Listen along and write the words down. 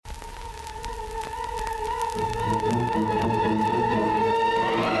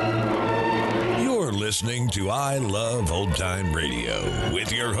listening to I Love Old Time Radio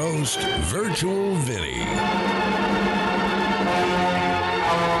with your host, Virtual Vinny.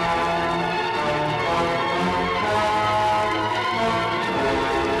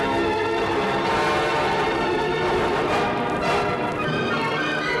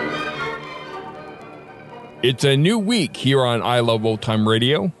 It's a new week here on I Love Old Time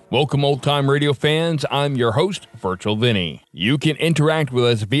Radio. Welcome, Old Time Radio fans. I'm your host, Virtual Vinny. You can interact with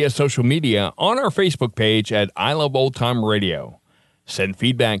us via social media on our Facebook page at I Love Old Time Radio. Send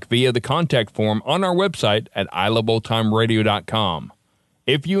feedback via the contact form on our website at iloveoldtimeradio.com.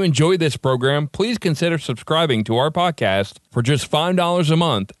 If you enjoy this program, please consider subscribing to our podcast for just $5 a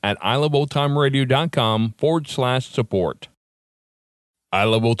month at iloveoldtimeradio.com/support. I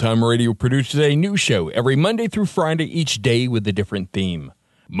Love Old Time Radio produces a new show every Monday through Friday, each day with a different theme.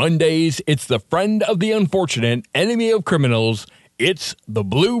 Mondays, it's the friend of the unfortunate, enemy of criminals. It's the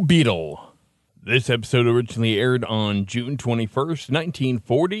Blue Beetle. This episode originally aired on June 21st,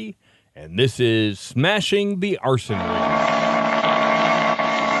 1940, and this is Smashing the Arson Ring.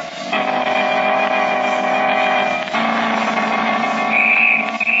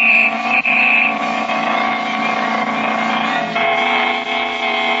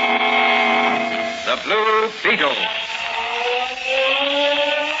 Beetle.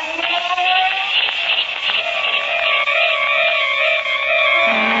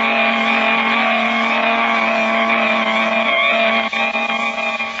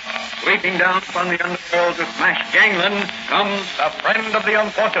 Sweeping down upon the underworld to smash gangland comes the friend of the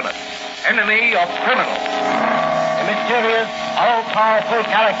unfortunate, enemy of criminals. A mysterious, all-powerful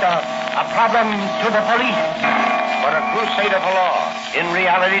character, a problem to the police. But a crusader for law. In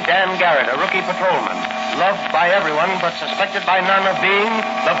reality, Dan Garrett, a rookie patrolman, loved by everyone but suspected by none of being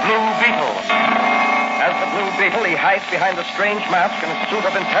the Blue Beetle. As the Blue Beetle, he hides behind a strange mask and a suit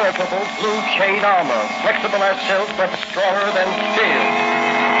of impenetrable blue chain armor, flexible as silk but stronger than steel.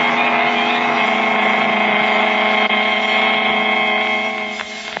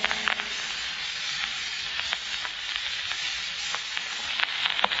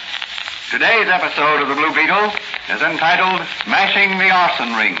 Today's episode of the Blue Beetle is entitled Smashing the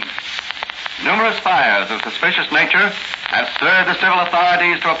Arson Ring. Numerous fires of suspicious nature have stirred the civil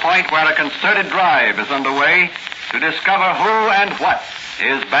authorities to a point where a concerted drive is underway to discover who and what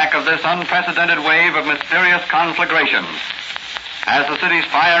is back of this unprecedented wave of mysterious conflagrations. Has the city's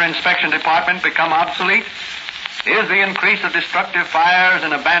fire inspection department become obsolete? Is the increase of destructive fires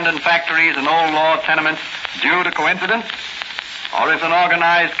in abandoned factories and old law tenements due to coincidence? Or is an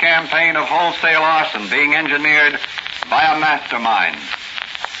organized campaign of wholesale arson being engineered by a mastermind?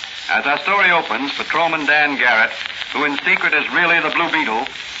 As our story opens, Patrolman Dan Garrett, who in secret is really the Blue Beetle,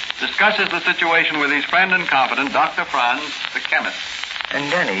 discusses the situation with his friend and confidant, Dr. Franz, the chemist. And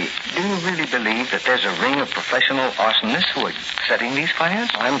Danny, do you really believe that there's a ring of professional arsonists who are setting these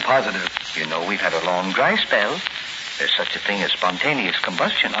fires? I'm positive. You know, we've had a long dry spell. There's such a thing as spontaneous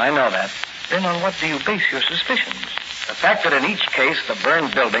combustion. I know that. Then on what do you base your suspicions? The fact that in each case the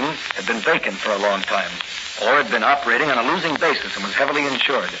burned building had been vacant for a long time, or had been operating on a losing basis and was heavily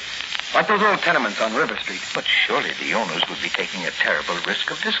insured. Like those old tenements on River Street. But surely the owners would be taking a terrible risk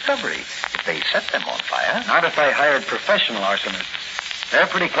of discovery if they set them on fire. Not if they hired professional arsonists. They're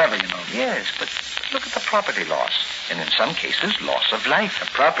pretty clever, you know. Yes, but look at the property loss. And in some cases, loss of life. The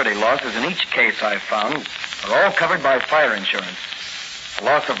property losses in each case I've found are all covered by fire insurance. The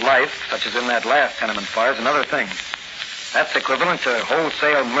loss of life, such as in that last tenement fire, is another thing. That's equivalent to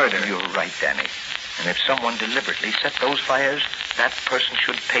wholesale murder. You're right, Danny. And if someone deliberately set those fires, that person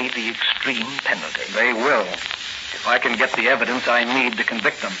should pay the extreme penalty. They will. If I can get the evidence I need to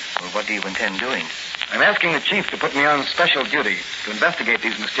convict them. Well, what do you intend doing? I'm asking the chief to put me on special duty to investigate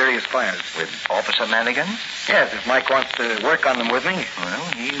these mysterious fires. With Officer Manigan? Yes, if Mike wants to work on them with me. Well,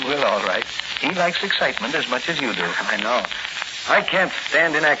 he will, all right. He likes excitement as much as you do. I know. I can't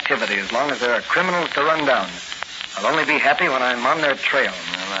stand inactivity as long as there are criminals to run down. I'll only be happy when I'm on their trail.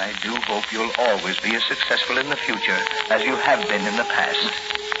 Well, I do hope you'll always be as successful in the future as you have been in the past.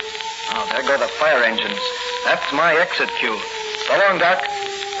 Oh, there go the fire engines. That's my exit cue. So long, Doc.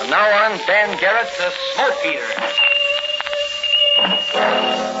 From now on, Dan Garrett, the smoke eater.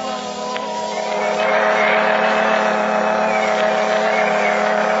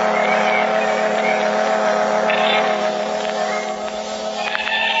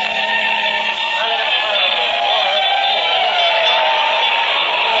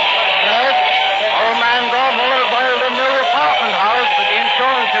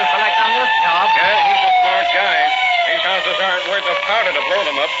 Powder to blow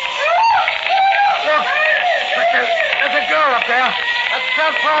them up. Look, there's a girl up there. That's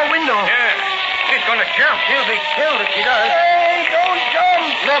out for our window. Yeah. She's going to jump. She'll be killed if she does. Hey, don't jump.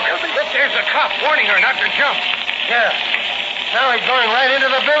 Look, there's a cop warning her not to jump. Yeah. Now he's going right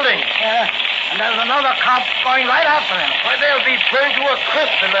into the building. Yeah. And there's another cop going right after him. Why, they'll be burned to a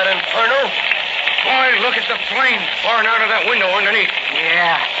crisp in that inferno. Boy, look at the flames pouring out of that window underneath.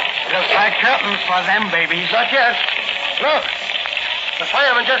 Yeah. Looks like curtains for them babies. Not yet. Look. The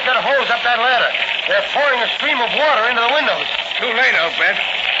firemen just got a hose up that ladder. They're pouring a stream of water into the windows. Too late, I'll bet.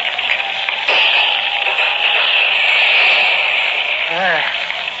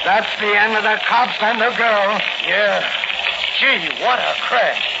 That's the end of the cops and the girl. Yeah. Gee, what a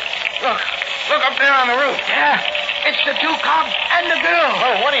crash. Look up there on the roof. Yeah. It's the two cops and the girl.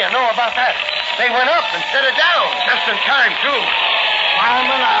 Oh, what do you know about that? They went up instead of down. Just in time, too.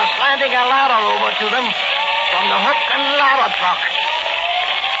 Firemen are slanting a ladder over to them from the hook and ladder truck.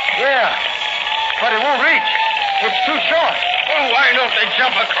 Yeah. But it won't reach. It's too short. Well, why don't they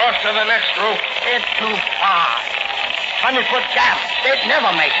jump across to the next roof? It's too far. 20-foot gap. They'd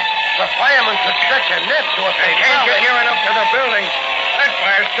never make it. The firemen could stretch a net to a They can't get near enough to the building. That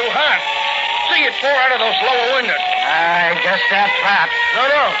fire's too hot. See it pour out of those lower windows. I guess they're trapped. No,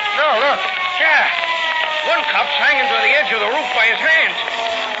 look. Yeah. One cop's hanging to the edge of the roof by his hands.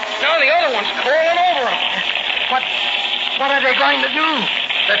 Now the other one's crawling over him. What are they going to do?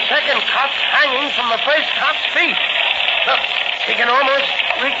 The second cop's hanging from the first cop's feet. Look, he can almost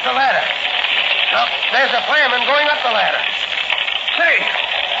reach the ladder. Look, there's a fireman going up the ladder. Say,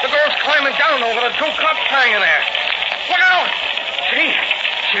 the girl's climbing down over the two cops hanging there. Look out!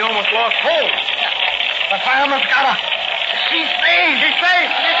 She almost lost hold. The fireman's got her. She's safe. She's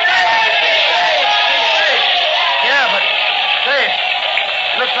safe. Yeah, but, say,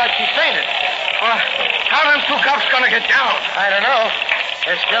 looks like she fainted. How them two cops gonna get down? I don't know.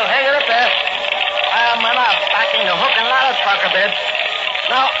 They're still hanging up there. Firemen are backing the hook and ladder truck a bit.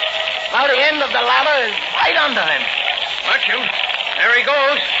 Now the end of the ladder is right under him. Watch him. There he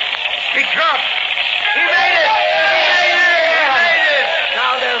goes. He dropped. He made it!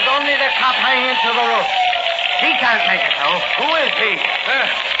 Now there's only the cop hanging to the roof. He can't make it, though. Who is he?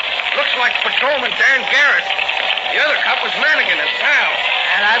 Looks like Patrolman Dan Garrett. The other cop was Manigan, his pal.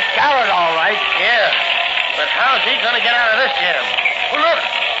 And that's Garrett, all right. Yeah. But how's he going to get out of this jam? Oh, look.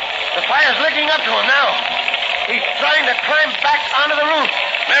 The fire's licking up to him now. He's trying to climb back onto the roof.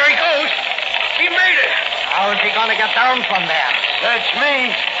 There he goes. He made it. How's he going to get down from there? Search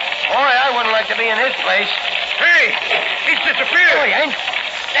me. Boy, I wouldn't like to be in his place. Hey, he's disappeared. No, he ain't.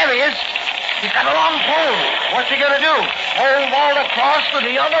 There he is. He's got a long pole. What's he going to do? Pole walled across to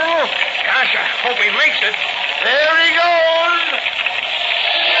the other roof. Gosh, I hope he makes it. There he goes.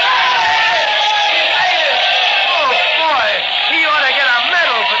 Oh, boy. He ought to get a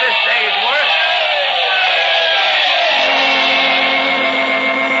medal for this day's work.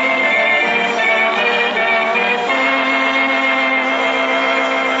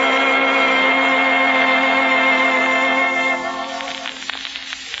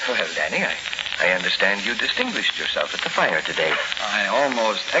 Well, Danny, I understand you distinguished yourself at the fire today. I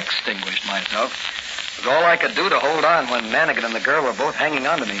almost extinguished myself. It was all I could do to hold on when Manigan and the girl were both hanging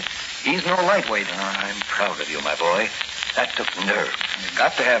on to me. He's no lightweight. I'm proud of you, my boy. That took nerve. You've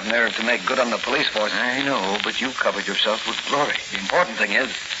got to have nerve to make good on the police force. I know, but you covered yourself with glory. The important thing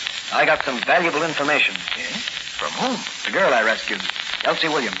is, I got some valuable information. Yes? From whom? The girl I rescued, Elsie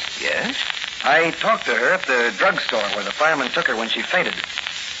Williams. Yes? I talked to her at the drugstore where the fireman took her when she fainted.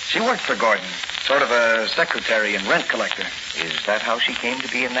 She worked for Gordon, sort of a secretary and rent collector. Is that how she came to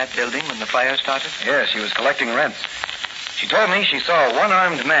be in that building when the fire started? Yes, she was collecting rents. She told me she saw a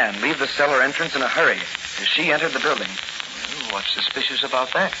one-armed man leave the cellar entrance in a hurry as she entered the building. Well, what's suspicious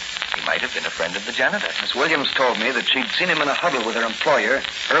about that? He might have been a friend of the janitor. Miss Williams told me that she'd seen him in a huddle with her employer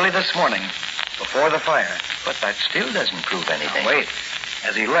early this morning, before the fire. But that still doesn't prove anything. Now, wait.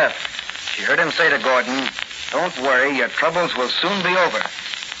 As he left, she heard him say to Gordon, "Don't worry, your troubles will soon be over.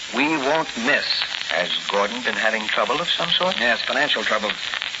 We won't miss." Has Gordon been having trouble of some sort? Yes, financial trouble.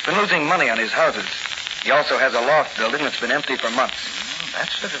 Been losing money on his houses. He also has a loft building that's been empty for months. That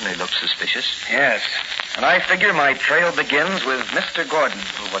certainly looks suspicious. Yes. And I figure my trail begins with Mr. Gordon.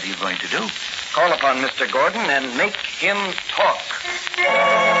 Well, what are you going to do? Call upon Mr. Gordon and make him talk.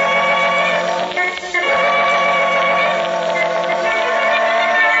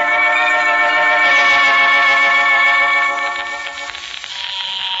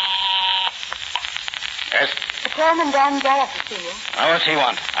 Yes? Patrolman Dan Garrett to see you. Now, what's he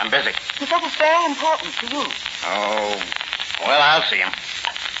want? I'm busy. He said it's very important to you. Oh, well, I'll see him.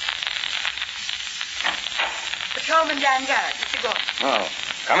 Patrolman Dan Garrett, Mr. Gordon. Oh,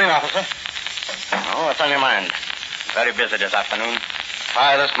 come in, officer. Oh, what's on your mind? Very busy this afternoon.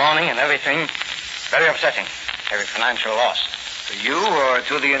 Fire this morning and everything. Very upsetting. Heavy financial loss. To you or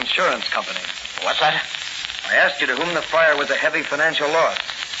to the insurance company? What's that? I asked you to whom the fire was a heavy financial loss.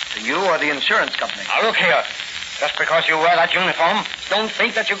 To you or the insurance company? Now, look here. Just because you wear that uniform, don't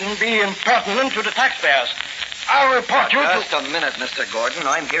think that you can be impertinent to the taxpayers. I'll report you to... Just a minute, Mr. Gordon.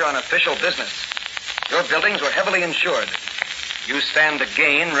 I'm here on official business. Your buildings were heavily insured. You stand to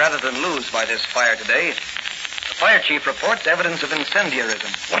gain rather than lose by this fire today. The fire chief reports evidence of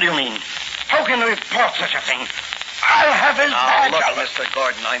incendiarism. What do you mean? How can you report such a thing? I'll have his badge. Look, Mr.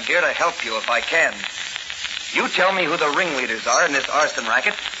 Gordon, I'm here to help you if I can. You tell me who the ringleaders are in this arson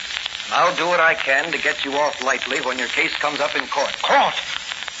racket, and I'll do what I can to get you off lightly when your case comes up in court. Court?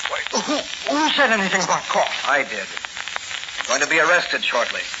 Wait, who said anything about court? I did. You're going to be arrested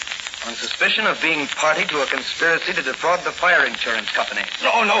shortly on suspicion of being party to a conspiracy to defraud the fire insurance company.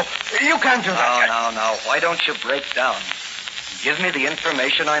 No, you can't do that. No. Why don't you break down? Give me the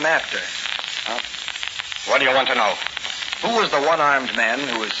information I'm after. What do you want to know? Who was the one-armed man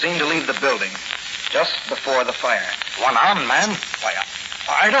who was seen to leave the building just before the fire? One-armed man? Why,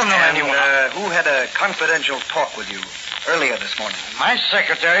 I don't know anyone. Who had a confidential talk with you earlier this morning? My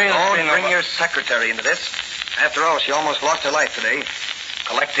secretary has Don't been... bring your secretary into this. After all, she almost lost her life today,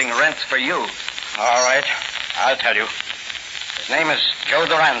 collecting rents for you. All right, I'll tell you. His name is Joe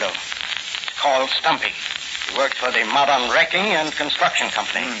Durando. He's called Stumpy. He worked for the Modern Wrecking and Construction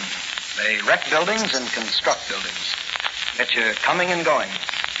Company. They wreck buildings and construct buildings. Get you coming and going.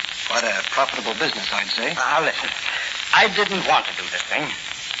 Quite a profitable business, I'd say. Now, listen. I didn't want to do this thing.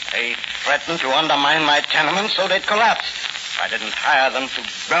 They threatened to undermine my tenements so they'd collapse. If I didn't hire them to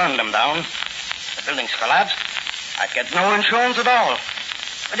burn them down, the buildings collapsed, I'd get no insurance at all.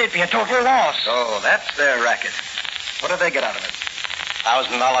 It'd be a total loss. So that's their racket. What do they get out of it?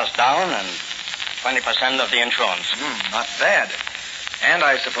 $1,000 down and 20% of the insurance. Not bad. And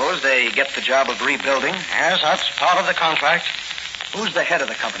I suppose they get the job of rebuilding? Yes, that's part of the contract. Who's the head of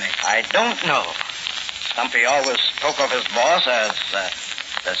the company? I don't know. Stumpy always spoke of his boss as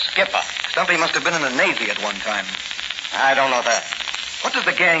the skipper. Stumpy must have been in the Navy at one time. I don't know that. What does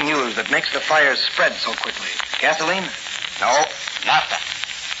the gang use that makes the fires spread so quickly? Gasoline? No, naphtha.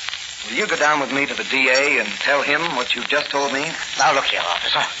 Will you go down with me to the DA and tell him what you've just told me? Now, look here,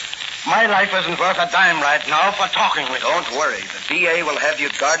 officer. My life isn't worth a dime right now for talking with you. Don't worry. The DA will have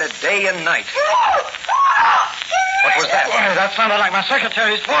you guarded day and night. What was that? Boy, that sounded like my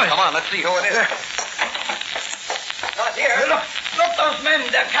secretary's voice. Come on, let's see who it is. Not here. Look, those men.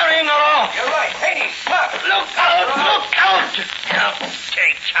 They're carrying her off. You're right. Hey, stop. Look out.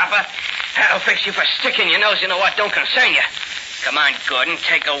 Okay, Chopper. I'll fix you for sticking your nose into what don't concern you. Come on, Gordon.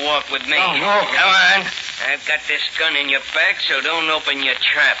 Take a walk with me. Oh, no. Come on. I've got this gun in your back, so don't open your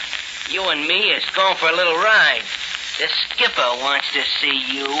trap. You and me is going for a little ride. The skipper wants to see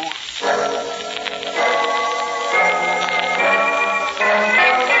you.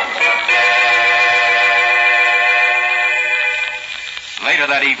 Later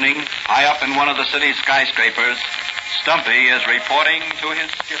that evening, high up in one of the city's skyscrapers, Stumpy is reporting to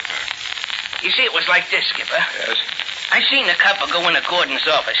his skipper. You see, it was like this, Skipper. Yes? I seen the copper go into Gordon's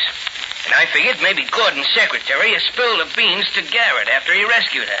office. And I figured maybe Gordon's secretary has spilled the beans to Garrett after he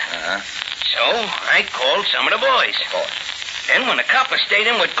rescued her. So I called some of the boys. Then when the copper stayed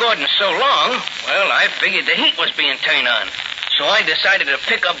in with Gordon so long, well, I figured the heat was being turned on. So I decided to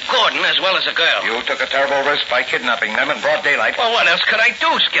pick up Gordon as well as a girl. You took a terrible risk by kidnapping them in broad daylight. Well, what else could I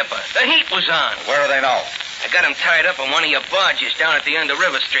do, Skipper? The heat was on. Where are they now? I got them tied up on one of your barges down at the end of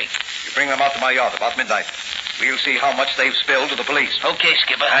River Street. You bring them out to my yacht about midnight. We'll see how much they've spilled to the police. Okay,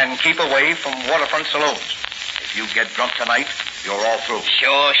 Skipper. And keep away from waterfront saloons. If you get drunk tonight, you're all through.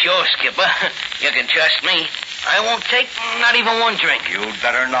 Sure, Skipper. You can trust me. I won't take not even one drink. You'd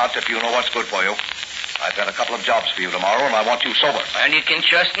better not if you know what's good for you. I've got a couple of jobs for you tomorrow, and I want you sober. Well, you can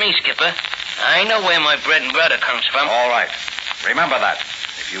trust me, Skipper. I know where my bread and butter comes from. All right. Remember that.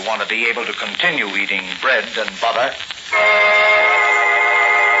 If you want to be able to continue eating bread and butter.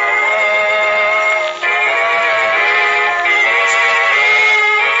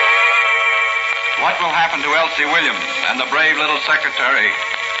 What will happen to Elsie Williams and the brave little secretary?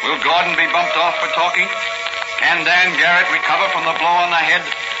 Will Gordon be bumped off for talking? Can Dan Garrett recover from the blow on the head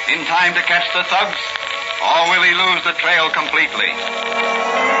in time to catch the thugs? Or will he lose the trail completely?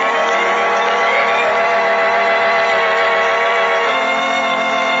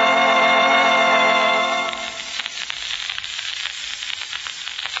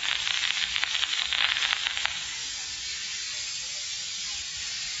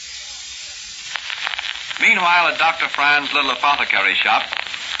 Meanwhile, at Dr. Fran's little apothecary shop,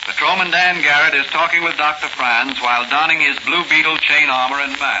 Patrolman Dan Garrett is talking with Dr. Franz while donning his blue Beetle chain armor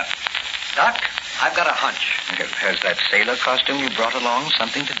and mask. Doc, I've got a hunch. Has that sailor costume you brought along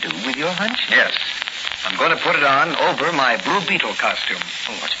something to do with your hunch? Yes. I'm going to put it on over my Blue Beetle costume.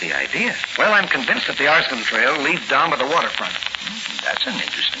 Well, what's the idea? Well, I'm convinced that the Arson trail leads down by the waterfront. That's an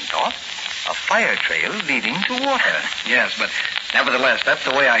interesting thought. A fire trail leading to water. Yes, but nevertheless, that's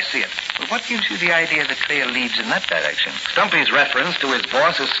the way I see it. Well, what gives you the idea the trail leads in that direction? Stumpy's reference to his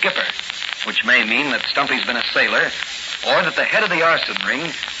boss as Skipper, which may mean that Stumpy's been a sailor, or that the head of the arson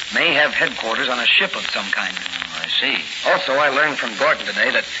ring may have headquarters on a ship of some kind. I see. Also, I learned from Gordon today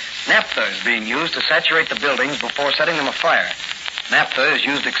that naphtha is being used to saturate the buildings before setting them afire. Naphtha is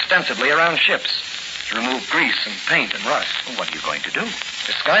used extensively around ships to remove grease and paint and rust. Well, what are you going to do?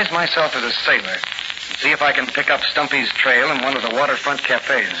 Disguise myself as a sailor and see if I can pick up Stumpy's trail in one of the waterfront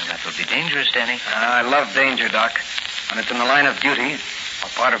cafes. That would be dangerous, Danny. I love danger, Doc. When it's in the line of duty, or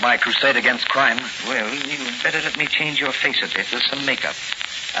part of my crusade against crime. Well, you'd better let me change your face a bit with some makeup.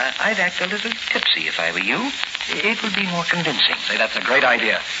 I'd act a little tipsy if I were you. It would be more convincing. Say, that's a great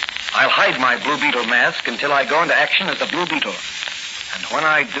idea. I'll hide my Blue Beetle mask until I go into action as the Blue Beetle. And when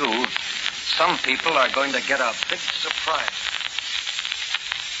I do, some people are going to get a big surprise.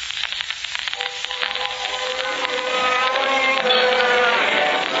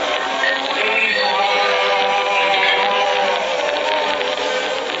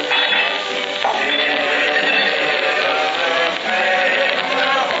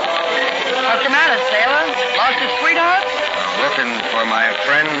 What's the matter, sailor? Lost his sweetheart? Looking for my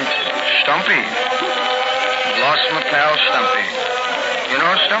friend Stumpy. Lost my pal Stumpy. You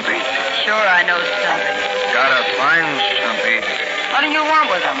know Stumpy? Sure, I know Stumpy. Gotta find Stumpy. What do you want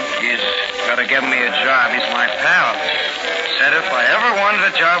with him? He's gotta give me a job. He's my pal. Said if I ever wanted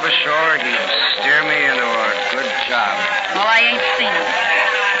a job ashore, he'd steer me into a good job. Well, I ain't seen him.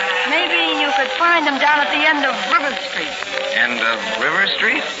 Maybe you could find him down at the end of River Street. End of River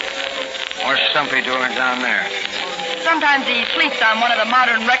Street? What's Stumpy doing down there? Sometimes he sleeps on one of the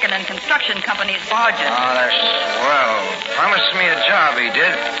modern wrecking and construction company's barges. Oh, that's swell. Promised me a job, he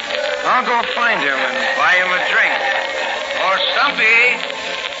did. I'll go find him and buy him a drink. Oh, Stumpy!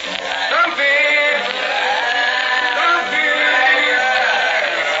 Stumpy! Stumpy!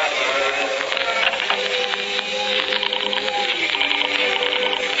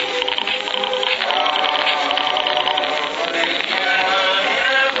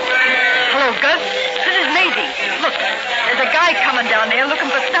 Hello, Gus. This is Maisie. Look, there's a guy coming down there looking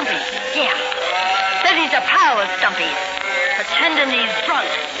for Stumpy. Yeah. Says he's a pal of Stumpy's. Pretending he's drunk.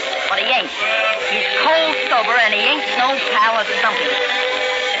 But he ain't. He's cold sober and he ain't no pal of Stumpy's.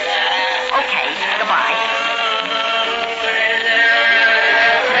 Okay, goodbye.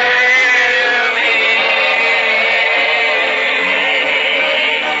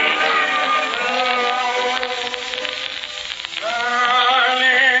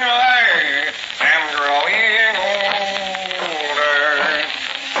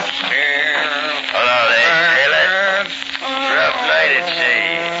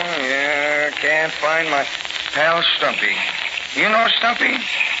 My pal Stumpy. You know Stumpy?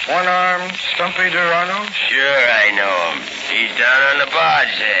 One-armed Stumpy Durano? Sure, I know him. He's down on the barge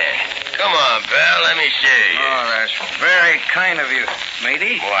there. Come on, pal, let me see you. Oh, that's very kind of you,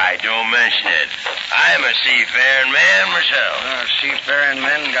 matey. Why, don't mention it. I'm a seafaring man myself. Seafaring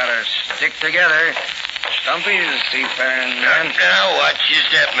men gotta stick together. Stumpy's a seafaring man. Now, watch your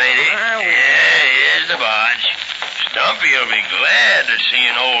step, matey. Ah, Yeah, here's the barge. Stumpy'll be glad to see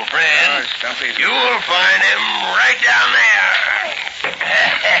an old friend. Oh, Stumpy's... You'll find him right down there.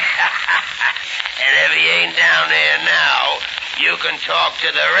 And if he ain't down there now, you can talk to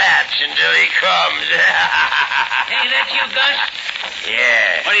the rats until he comes. Hey, that's you, Gus?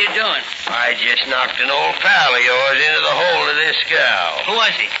 Yeah. What are you doing? I just knocked an old pal of yours into the hold of this scow. Who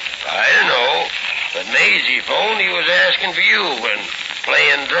was he? I don't know. But Maisie phoned he was asking for you and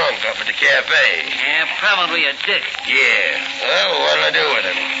playing drunk up at the cafe. Yeah, probably a dick. Yeah. Well, what'll I do with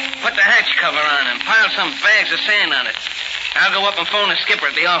him? Put the hatch cover on and pile some bags of sand on it. I'll go up and phone the skipper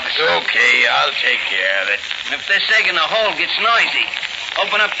at the office. Okay, I'll take care of it. And if this egg in the hole gets noisy,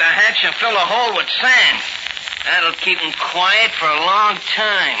 open up the hatch and fill the hole with sand. That'll keep him quiet for a long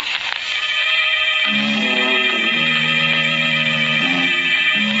time.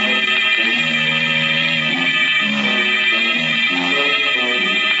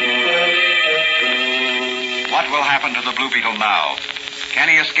 What will happen to the Blue Beetle now? Can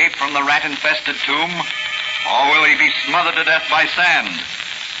he escape from the rat-infested tomb? Or will he be smothered to death by sand?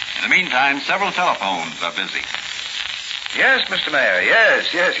 In the meantime, several telephones are busy. Yes, Mr. Mayor.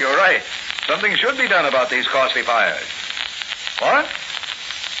 Yes, you're right. Something should be done about these costly fires. What?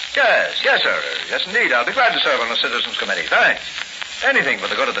 Yes, sir. Yes, indeed. I'll be glad to serve on the Citizens Committee. Thanks. Anything for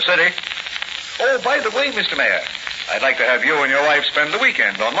the good of the city. Oh, by the way, Mr. Mayor, I'd like to have you and your wife spend the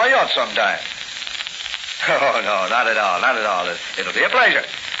weekend on my yacht sometime. Oh, no, not at all, not at all. It'll be a pleasure.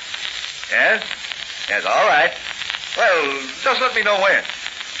 Yes? Yes, all right. Well, just let me know when.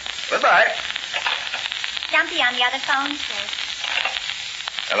 Goodbye. Stumpy on the other phone, sir.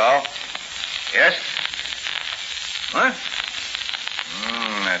 Hello? Yes? What?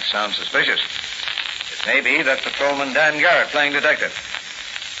 That sounds suspicious. It may be that Patrolman Dan Garrett playing detective.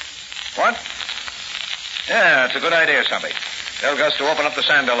 What? Yeah, it's a good idea, Stumpy. Tell Gus to open up the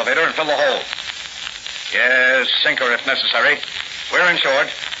sand elevator and fill the hole. Yes, sink her if necessary. We're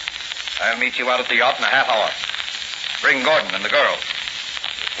insured. I'll meet you out at the yacht in a half hour. Bring Gordon and the girl.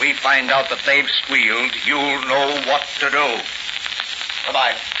 If we find out that they've squealed, you'll know what to do.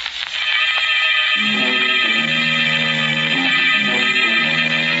 Goodbye.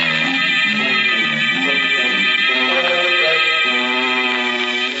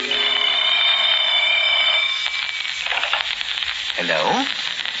 Hello?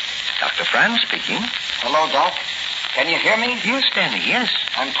 Dr. Franz speaking. Hello, Doc. Can you hear me? Yes, Danny, yes.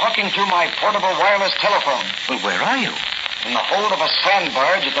 I'm talking through my portable wireless telephone. Well, where are you? In the hold of a sand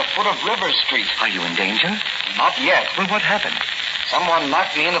barge at the foot of River Street. Are you in danger? Not yet. Well, what happened? Someone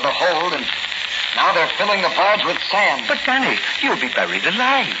knocked me into the hold, and now they're filling the barge with sand. But, Danny, you'll be buried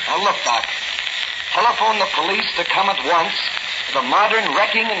alive. Now, look, Doc. Telephone the police to come at once to the Modern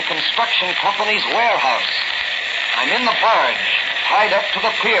Wrecking and Construction Company's warehouse. I'm in the barge, tied up to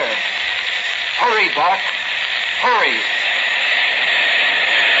the pier. Hurry, Doc. Hurry.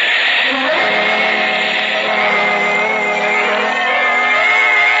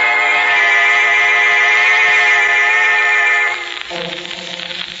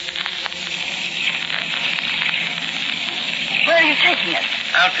 Where are you taking us?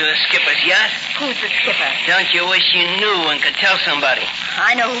 Out to the skipper's yacht. Who's the skipper? Don't you wish you knew and could tell somebody?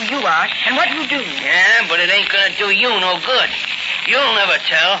 I know who you are and what you do. Yeah, but it ain't gonna do you no good. You'll never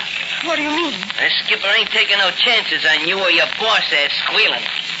tell. What do you mean? The skipper ain't taking no chances on you or your boss ass squealing.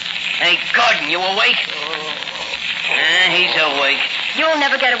 Hey, Gordon, you awake? He's awake. You'll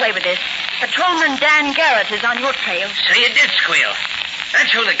never get away with this. Patrolman Dan Garrett is on your trail. So you did squeal.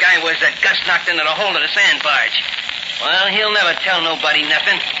 That's who the guy was that Gus knocked into the hold of the sand barge. Well, he'll never tell nobody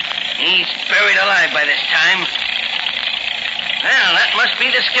nothing. He's buried alive by this time. Well, that must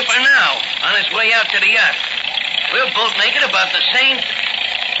be the skipper now, on his way out to the yacht. We'll both make it about the same...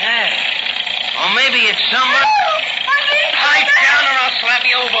 Or maybe it's somewhere... Pipe down or I'll slap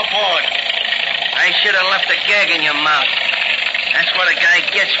you overboard. I should have left a gag in your mouth. That's what a guy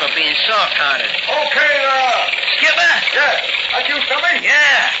gets for being soft-hearted. Okay, Skipper? Yeah. That you, Stumpy?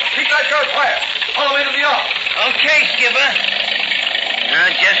 Yeah. Keep that girl quiet. Follow me to the yacht. Okay, Skipper. Now,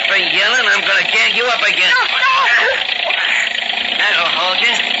 just for yelling, I'm going to gag you up again. No! That'll hold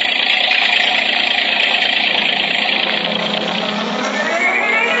you.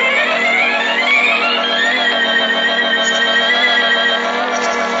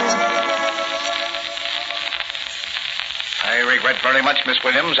 I regret very much, Miss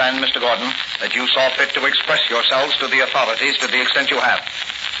Williams and Mr. Gordon, that you saw fit to express yourselves to the authorities to the extent you have.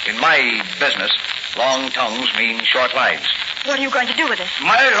 In my business, long tongues mean short lives. What are you going to do with us?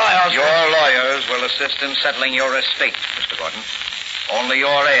 My lawyers... Your lawyers will assist in settling your estate, Mr. Gordon. Only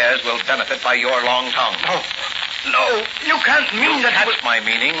your heirs will benefit by your long tongue. No, you can't mean that... That's my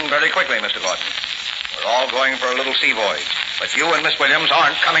meaning very quickly, Mr. Gordon. We're all going for a little sea voyage, but you and Miss Williams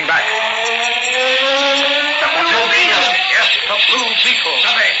aren't coming back. The Blue Beetle! Yes, the Blue Beetle.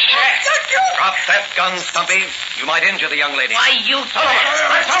 Stumpy! Drop that gun, Stumpy. You might injure the young lady. Why, you...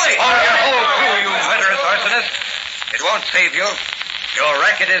 Sorry. On your whole crew, you murderous arsonist. It won't save you. Your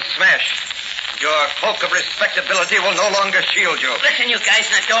racket is smashed. Your cloak of respectability will no longer shield you. Listen, you guys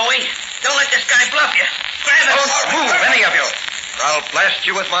in the doorway. Don't let this guy bluff you. Grab him. Don't move, any of you. Or I'll blast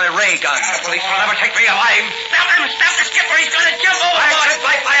you with my ray gun. The police will never take me alive. Stop him. Stop the skipper. He's going to jump overboard. I'll set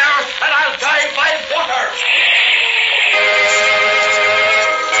by fire, and I'll die by water.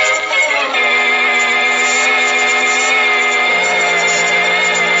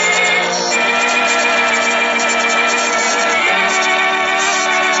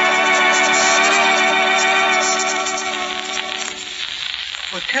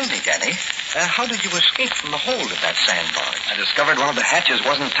 Well, tell me, Danny, how did you escape from the hold of that sand barge? I discovered one of the hatches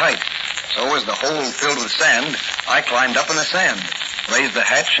wasn't tight. So as the hole filled with sand, I climbed up in the sand, raised the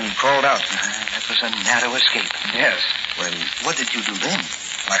hatch, and crawled out. That was a narrow escape. Yes. Well, what did you do then?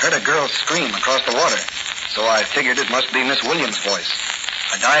 I heard a girl scream across the water, so I figured it must be Miss Williams' voice.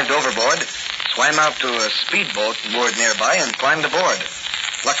 I dived overboard, swam out to a speedboat moored nearby, and climbed aboard.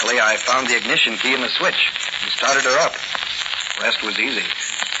 Luckily, I found the ignition key in the switch and started her up. The rest was easy.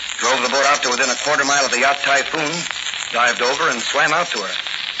 Drove the boat out to within a quarter mile of the yacht Typhoon, dived over and swam out to her.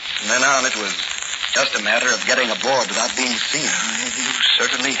 From then on, it was just a matter of getting aboard without being seen. You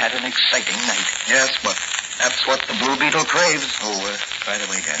certainly had an exciting night. Yes, but that's what the Blue Beetle craves. Oh, by the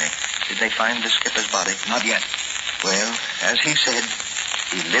way, Danny, did they find the skipper's body? Not yet. Well, as he said,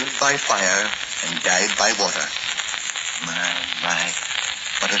 he lived by fire and died by water. My,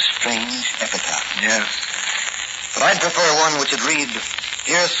 what a strange epitaph. Yes. But I'd prefer one which would read,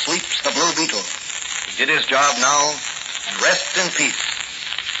 "Here sleeps the Blue Beetle. He did his job now, and rests in peace."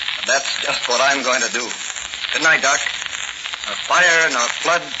 And that's just what I'm going to do. Good night, Doc. Nor fire nor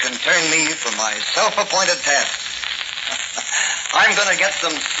flood can turn me from my self-appointed task. I'm going to get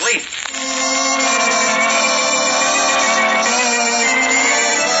some sleep.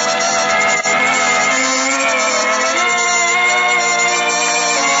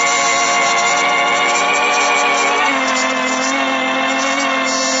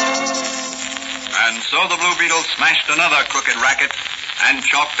 And so the Blue Beetle smashed another crooked racket and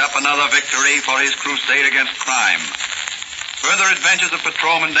chalked up another victory for his crusade against crime. Further adventures of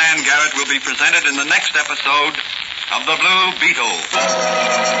Patrolman Dan Garrett will be presented in the next episode of The Blue Beetle.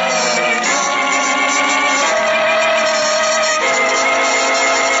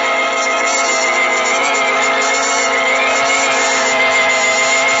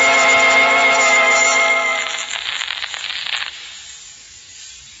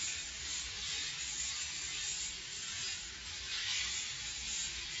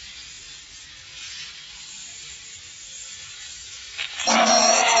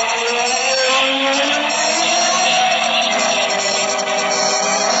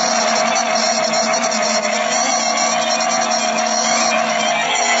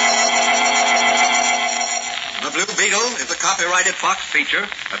 Copyrighted Fox feature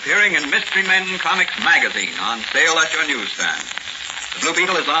appearing in Mystery Men Comics magazine on sale at your newsstand. The Blue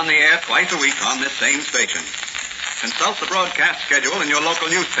Beetle is on the air twice a week on this same station. Consult the broadcast schedule in your local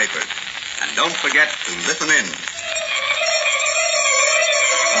newspapers. And don't forget to listen in.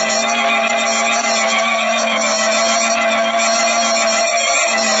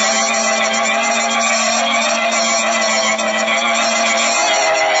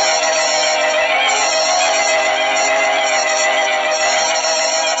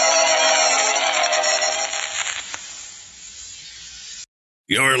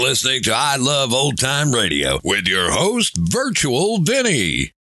 You're listening to I Love Old Time Radio with your host, Virtual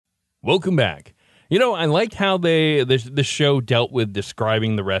Vinny. Welcome back. You know, I liked how this show dealt with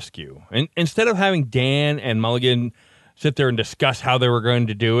describing the rescue. And instead of having Dan and Mulligan sit there and discuss how they were going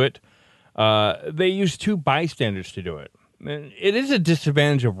to do it, they used two bystanders to do it. And it is a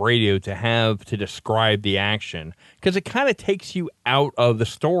disadvantage of radio to have to describe the action because it kind of takes you out of the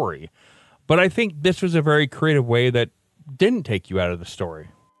story. But I think this was a very creative way that didn't take you out of the story.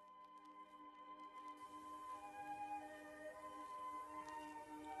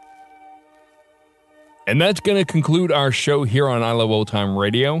 And that's going to conclude our show here on I Love Old Time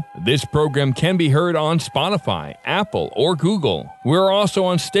Radio. This program can be heard on Spotify, Apple, or Google. We're also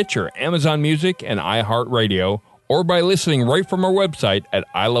on Stitcher, Amazon Music, and iHeartRadio, or by listening right from our website at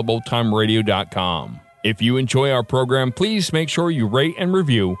iloveoldtimeradio.com. If you enjoy our program, please make sure you rate and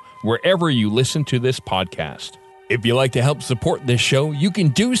review wherever you listen to this podcast. If you'd like to help support this show, you can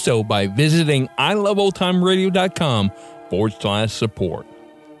do so by visiting iloveoldtimeradio.com/support.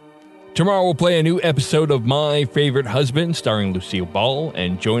 Tomorrow we'll play a new episode of My Favorite Husband starring Lucille Ball,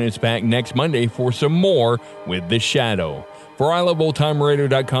 and join us back next Monday for some more with The Shadow. For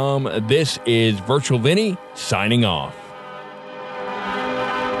iloveoldtimeradio.com, this is Virtual Vinny signing off.